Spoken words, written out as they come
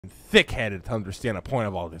thick-headed to understand the point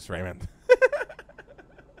of all this, Raymond.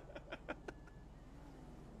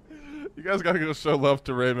 You guys gotta go show love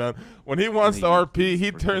to Ray, man. When he wants to RP,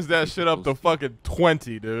 he turns that shit up to fucking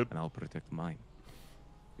 20, dude. And I'll protect mine.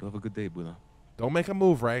 You have a good day, Buddha. Don't make a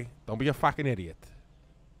move, Ray. Don't be a fucking idiot.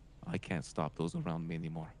 I can't stop those around me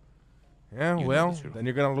anymore. Yeah, well, then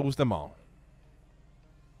you're gonna lose them all.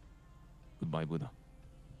 Goodbye, Buddha.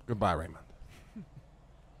 Goodbye, Raymond.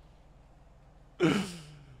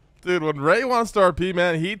 Dude, when Ray wants to RP,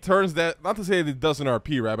 man, he turns that, not to say that he doesn't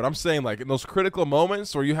RP, right? But I'm saying, like, in those critical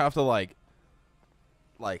moments where you have to, like,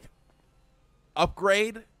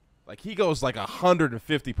 upgrade, like, he goes, like,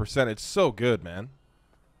 150%. It's so good, man.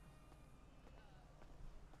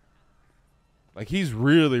 Like, he's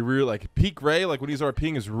really, like, peak Ray, like, when he's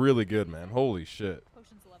RPing is really good, man. Holy shit.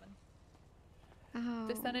 Potions 11. Oh.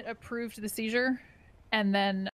 The Senate approved the seizure, and then